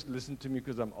they just listened to me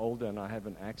because I'm older and I have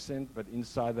an accent. But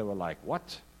inside they were like,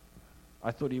 what?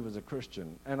 I thought he was a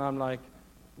Christian. And I'm like,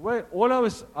 well,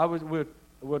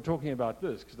 we're talking about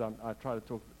this because I try to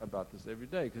talk about this every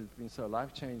day because it's been so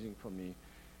life-changing for me.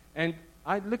 And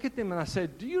I look at them and I say,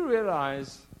 do you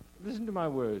realize, listen to my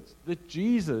words, that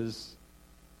Jesus,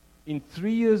 in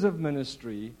 3 years of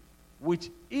ministry, which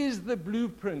is the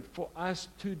blueprint for us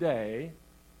today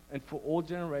and for all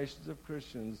generations of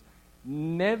Christians,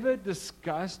 never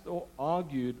discussed or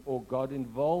argued or got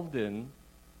involved in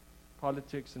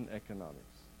politics and economics.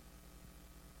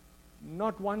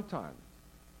 Not one time.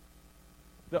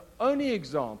 The only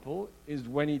example is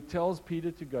when he tells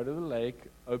Peter to go to the lake,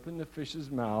 open the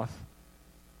fish's mouth,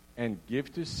 and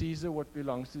give to Caesar what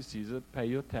belongs to Caesar, pay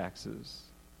your taxes,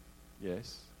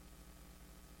 yes,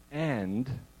 and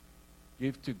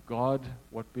give to God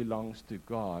what belongs to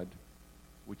God,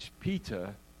 which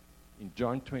Peter, in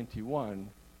John 21,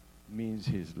 means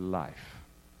his life.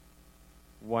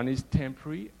 One is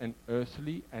temporary and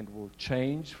earthly and will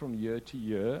change from year to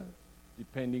year,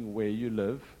 depending where you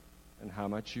live and how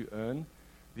much you earn.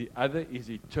 The other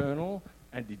is eternal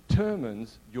and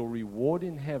determines your reward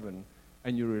in heaven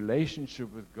and your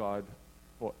relationship with God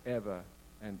forever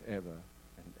and ever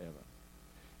and ever.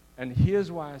 And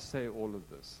here's why I say all of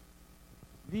this.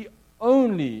 The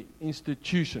only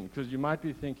institution, because you might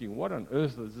be thinking, what on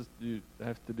earth does this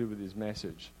have to do with his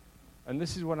message? And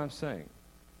this is what I'm saying.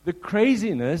 The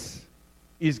craziness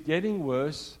is getting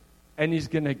worse and is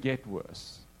going to get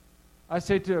worse. I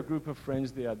said to a group of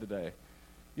friends the other day,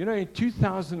 you know, in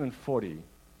 2040,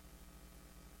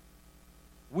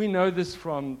 we know this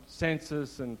from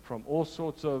census and from all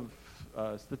sorts of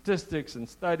statistics and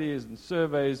studies and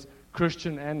surveys,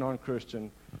 Christian and non-Christian,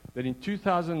 that in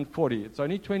 2040, it's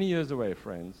only 20 years away,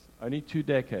 friends, only 2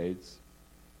 decades,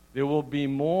 there will be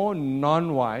more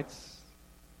non-whites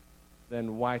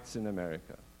than whites in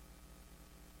America.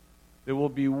 There will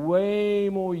be way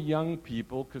more young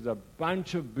people because a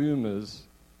bunch of boomers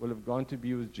will have gone to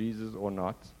be with Jesus or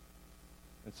not.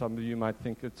 And some of you might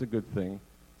think it's a good thing.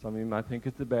 Some of you might think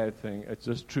it's a bad thing. It's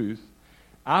just truth.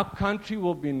 Our country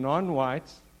will be non-white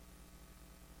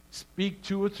speak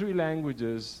 2 or 3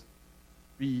 languages,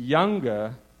 be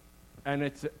younger, and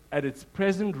it's at its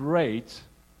present rate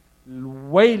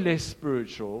way less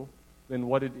spiritual than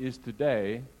what it is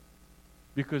today,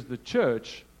 because the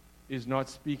church is not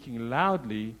speaking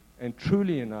loudly and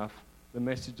truly enough the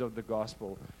message of the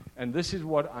gospel. And this is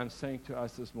what I'm saying to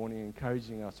us this morning,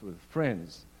 encouraging us with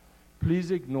friends.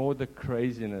 Please ignore the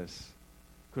craziness,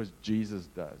 because Jesus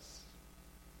does.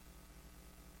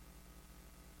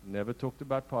 Never talked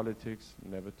about politics,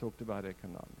 never talked about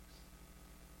economics.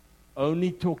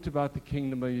 Only talked about the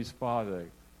kingdom of his Father.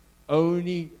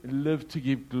 Only lived to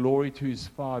give glory to his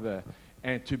Father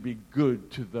and to be good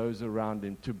to those around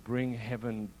him, to bring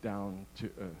heaven down to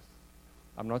earth.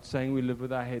 I'm not saying we live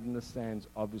with our head in the sands,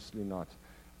 obviously not.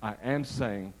 I am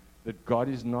saying that God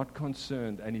is not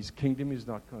concerned and his kingdom is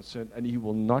not concerned, and he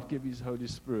will not give his Holy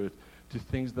Spirit to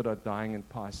things that are dying and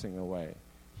passing away.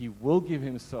 He will give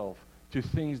himself to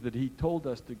things that he told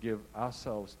us to give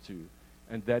ourselves to,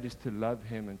 and that is to love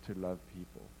him and to love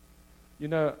people. You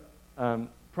know,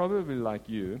 probably like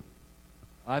you,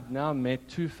 I've now met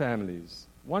 2 families,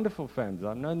 wonderful families.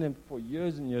 I've known them for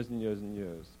years and years and years and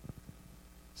years.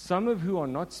 Some of who are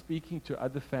not speaking to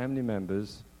other family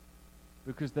members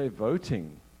because they're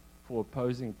voting for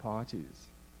opposing parties.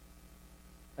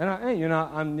 And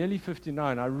I'm nearly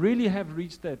 59. I really have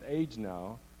reached that age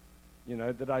now,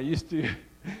 that I used to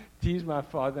tease my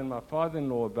father and my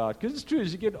father-in-law about. Because it's true,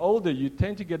 as you get older, you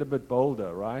tend to get a bit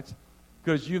bolder, right?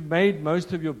 Because you've made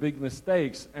most of your big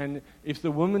mistakes. And if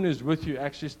the woman who's with you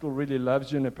actually still really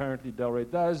loves you, and apparently Delray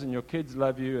does, and your kids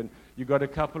love you, and you got a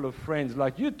couple of friends,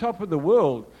 like you're top of the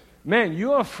world, man,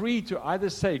 you are free to either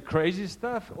say crazy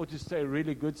stuff or to say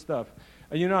really good stuff.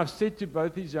 And I've said to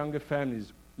both these younger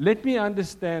families, let me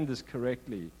understand this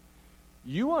correctly.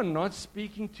 You are not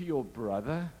speaking to your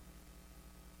brother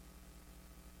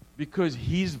because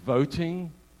he's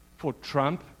voting for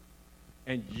Trump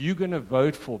and you're going to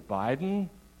vote for Biden.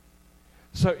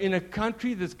 So in a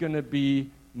country that's going to be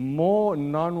more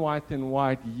non-white than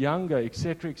white, younger,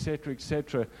 etc., etc.,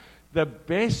 etc., the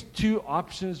best 2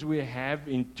 options we have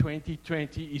in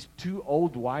 2020 is 2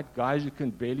 old white guys who can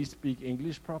barely speak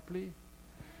English properly.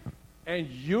 And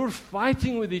you're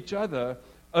fighting with each other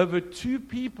over 2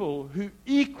 people who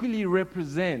equally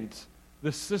represent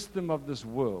the system of this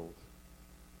world.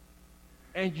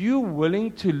 And you're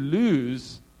willing to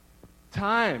lose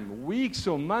time, weeks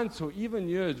or months or even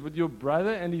years with your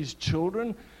brother and his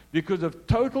children because of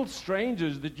total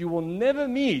strangers that you will never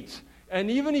meet. And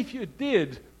even if you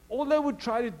did, all they would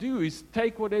try to do is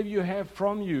take whatever you have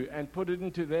from you and put it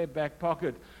into their back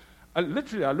pocket. I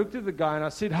looked at the guy and I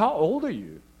said, how old are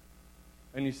you?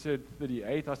 And he said,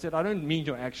 38. I said, I don't mean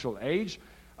your actual age.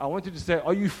 I wanted to say,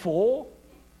 are you 4?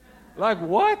 Like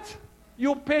what?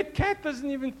 Your pet cat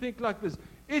doesn't even think like this.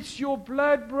 It's your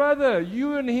blood brother.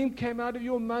 You and him came out of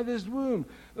your mother's womb.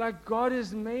 Like God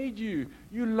has made you.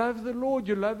 You love the Lord.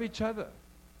 You love each other.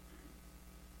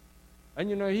 And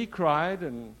he cried,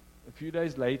 and a few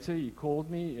days later he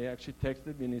called me. He actually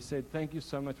texted me and he said, thank you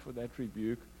so much for that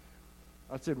rebuke.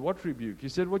 I said, what rebuke? He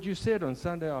said, what you said on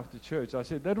Sunday after church. I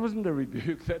said, that wasn't a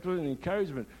rebuke. That was an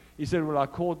encouragement. He said, well, I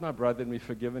called my brother and we've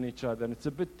forgiven each other. And it's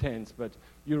a bit tense, but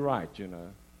you're right,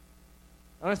 And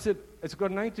I said, it's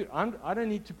got nothing to, I don't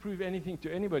need to prove anything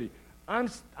to anybody. I'm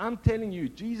telling you,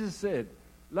 Jesus said,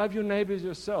 love your neighbor as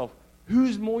yourself.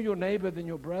 Who's more your neighbor than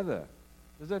your brother?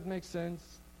 Does that make sense?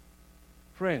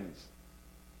 Friends,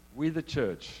 we the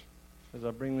church, as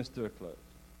I bring this to a close,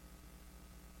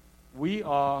 we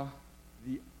are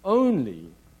the only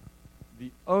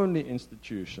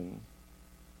institution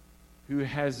who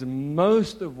has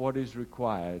most of what is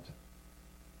required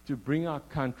to bring our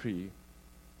country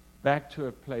back to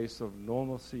a place of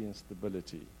normalcy and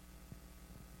stability.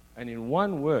 And in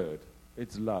one word,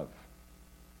 it's love.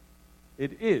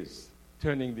 It is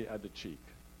turning the other cheek.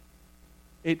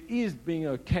 It is being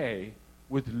okay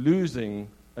with losing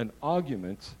an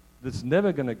argument that's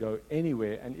never going to go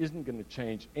anywhere and isn't going to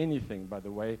change anything, by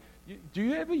the way. Do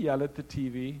you ever yell at the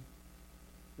TV?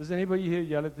 Does anybody here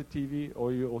yell at the TV,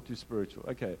 or you're all too spiritual?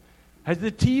 Okay. Has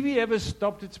the TV ever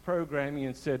stopped its programming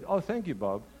and said, oh, thank you,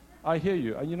 Bob. I hear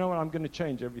you. And you know what? I'm going to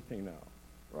change everything now.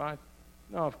 Right?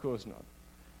 No, of course not.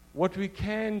 What we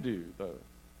can do, though,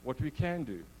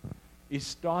 is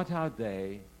start our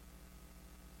day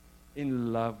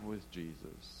in love with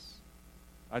Jesus.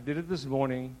 I did it this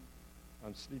morning.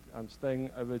 I'm staying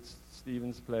over at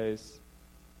Stephen's place.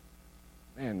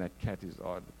 Man, that cat is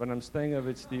odd. But I'm staying over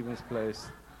at Stephen's place.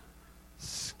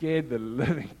 Scared the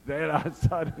living dead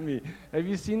outside of me. Have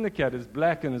you seen the cat? It's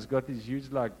black and it's got these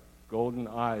huge, like, golden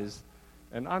eyes.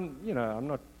 And I'm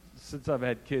not, since I've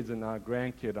had kids and now a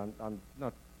grandkid, I'm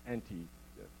not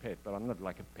anti-pet, but I'm not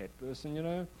like a pet person, you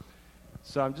know.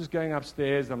 So I'm just going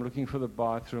upstairs. I'm looking for the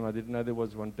bathroom. I didn't know there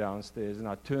was one downstairs. And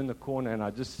I turn the corner, and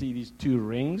I just see these 2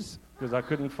 rings because I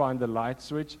couldn't find the light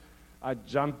switch. I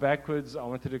jumped backwards. I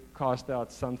wanted to cast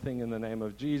out something in the name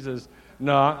of Jesus.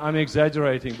 No, I'm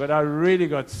exaggerating, but I really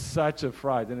got such a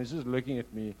fright. And it's just looking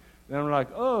at me. And I'm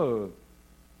like, oh,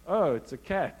 it's a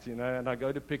cat, you know. And I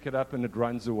go to pick it up, and it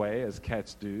runs away, as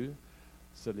cats do.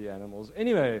 Silly animals.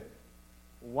 Anyway,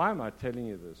 why am I telling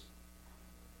you this?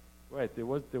 Wait, there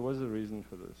was a reason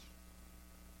for this.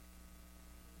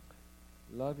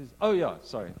 Love is... Oh, yeah,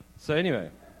 sorry. So anyway,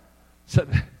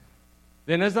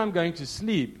 then as I'm going to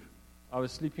sleep, I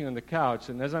was sleeping on the couch,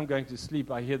 and as I'm going to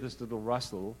sleep, I hear this little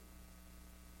rustle,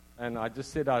 and I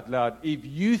just said out loud, if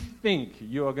you think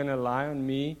you are going to lie on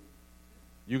me,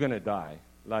 you're going to die.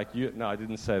 No, I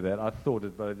didn't say that. I thought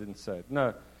it, but I didn't say it.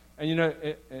 No. And you know,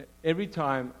 every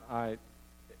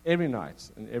night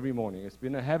and every morning, it's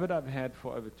been a habit I've had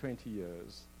for over 20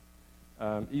 years.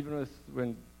 Even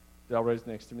when Delra's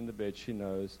next to me in the bed, she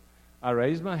knows. I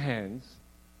raise my hands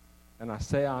and I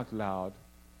say out loud,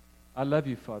 I love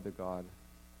you, Father God.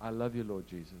 I love you, Lord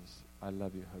Jesus. I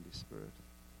love you, Holy Spirit.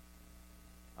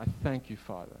 I thank you,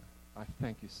 Father. I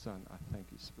thank you, Son. I thank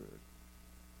you, Spirit.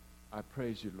 I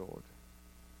praise you, Lord,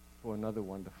 for another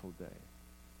wonderful day.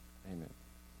 Amen.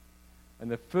 And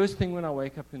the first thing when I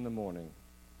wake up in the morning,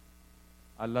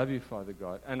 I love you, Father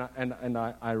God. And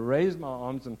I raise my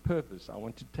arms on purpose. I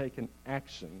want to take an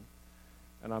action.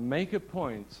 And I make a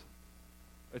point.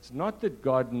 It's not that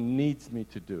God needs me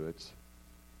to do it.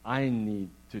 I need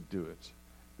to do it.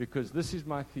 Because this is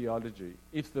my theology.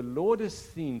 If the Lord has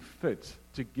seen fit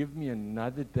to give me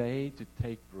another day to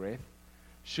take breath,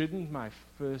 shouldn't my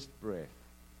first breath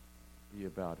be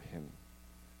about Him?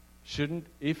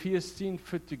 If He has seen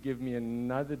fit to give me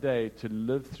another day to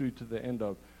live through to the end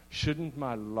of, shouldn't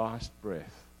my last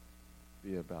breath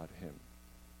be about Him?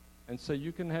 And so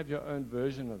you can have your own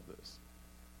version of this.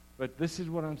 But this is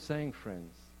what I'm saying,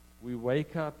 friends. We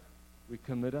wake up, we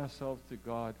commit ourselves to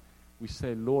God. We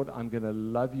say, Lord, I'm going to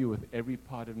love you with every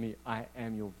part of me. I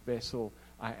am your vessel.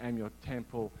 I am your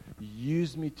temple.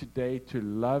 Use me today to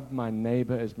love my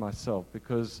neighbor as myself.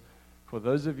 Because for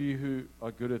those of you who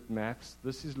are good at maths,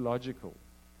 this is logical.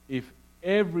 If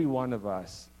every one of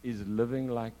us is living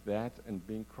like that and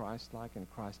being Christ-like and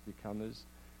Christ-becomers,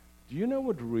 do you know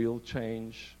what real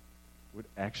change would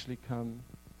actually come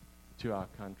to our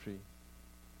country?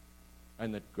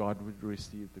 And that God would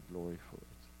receive the glory for it.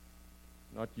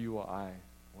 Not you or I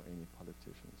or any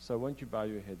politician. So won't you bow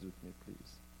your heads with me,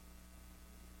 please?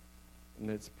 And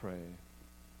let's pray.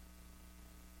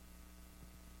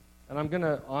 And I'm going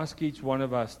to ask each one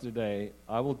of us today,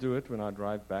 I will do it when I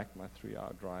drive back my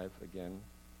 3-hour drive again,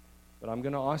 but I'm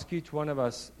going to ask each one of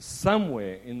us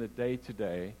somewhere in the day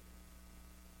today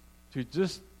to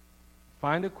just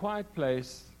find a quiet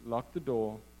place, lock the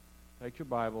door, take your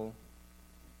Bible,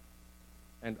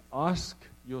 and ask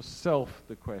yourself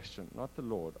the question, not the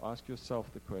Lord, ask yourself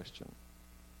the question,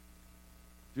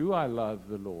 do I love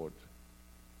the Lord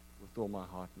with all my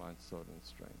heart, mind, soul, and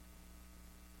strength?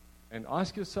 And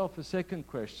ask yourself a second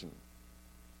question,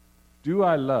 do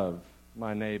I love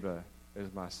my neighbor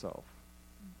as myself?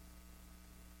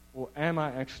 Or am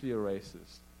I actually a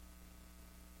racist?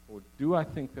 Or do I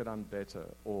think that I'm better?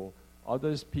 Or are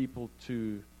those people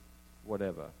too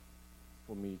whatever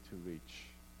for me to reach?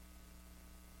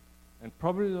 And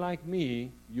probably like me,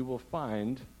 you will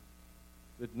find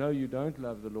that no, you don't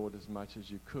love the Lord as much as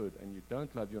you could, and you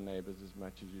don't love your neighbors as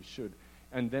much as you should.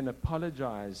 And then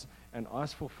apologize and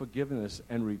ask for forgiveness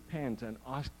and repent and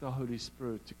ask the Holy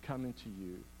Spirit to come into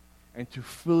you and to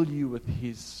fill you with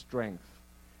His strength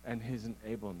and His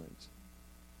enablement.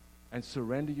 And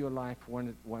surrender your life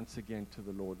once again to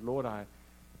the Lord. Lord,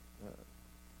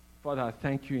 Father, I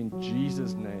thank you in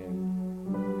Jesus'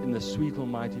 name, in the sweet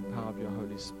almighty power of your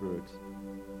Holy Spirit,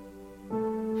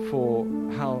 for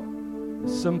how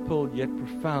simple yet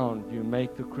profound you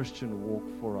make the Christian walk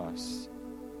for us.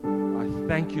 I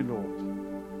thank you,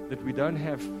 Lord, that we don't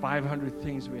have 500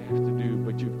 things we have to do,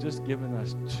 but you've just given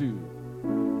us 2,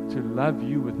 to love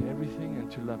you with everything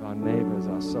and to love our neighbors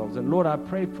ourselves. And Lord, I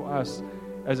pray for us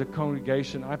as a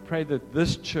congregation. I pray that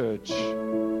this church,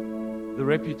 the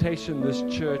reputation this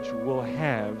church will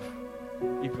have,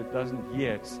 if it doesn't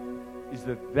yet, is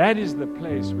that is the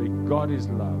place where God is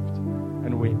loved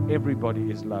and where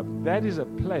everybody is loved. That is a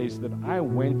place that I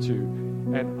went to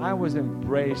and I was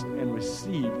embraced and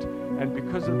received, and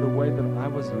because of the way that I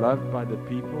was loved by the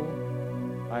people,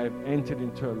 I have entered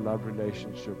into a love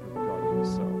relationship with God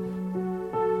Himself.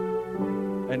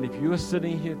 And if you are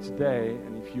sitting here today,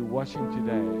 and if you're watching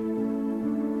today,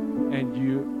 and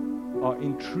you are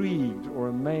intrigued or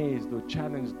amazed or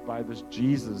challenged by this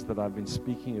Jesus that I've been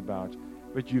speaking about,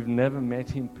 but you've never met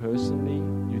him personally,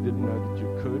 you didn't know that you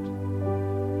could,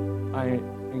 I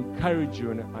encourage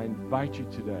you and I invite you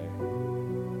today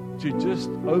to just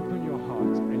open your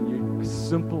heart and a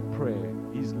simple prayer.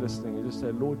 He's listening. You just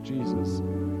say, Lord Jesus,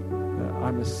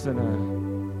 I'm a sinner.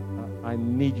 I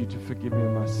need you to forgive me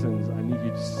of my sins. I need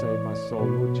you to save my soul.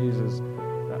 Lord Jesus,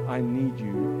 I need you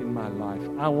in my life.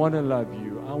 I want to love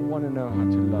you. I want to know how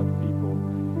to love people.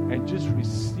 And just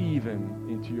receive him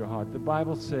into your heart. The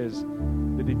Bible says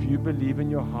that if you believe in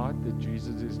your heart that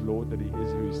Jesus is Lord, that he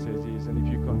is who he says he is, and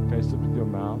if you confess it with your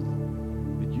mouth,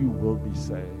 that you will be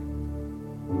saved.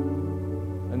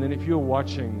 And then if you're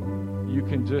watching, you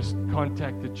can just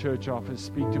contact the church office,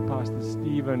 speak to Pastor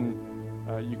Stephen.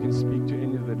 You can speak to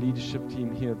any of the leadership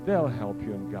team here. They'll help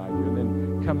you and guide you. And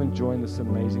then come and join this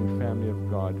amazing family of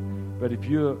God. But if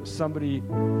you're somebody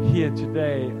here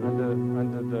today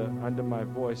under my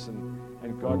voice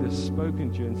and God has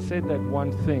spoken to you and said that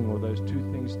one thing or those two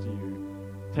things to you,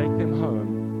 take them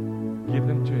home, give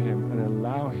them to him, and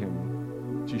allow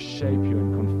him to shape you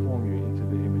and conform you into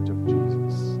the image of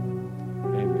Jesus.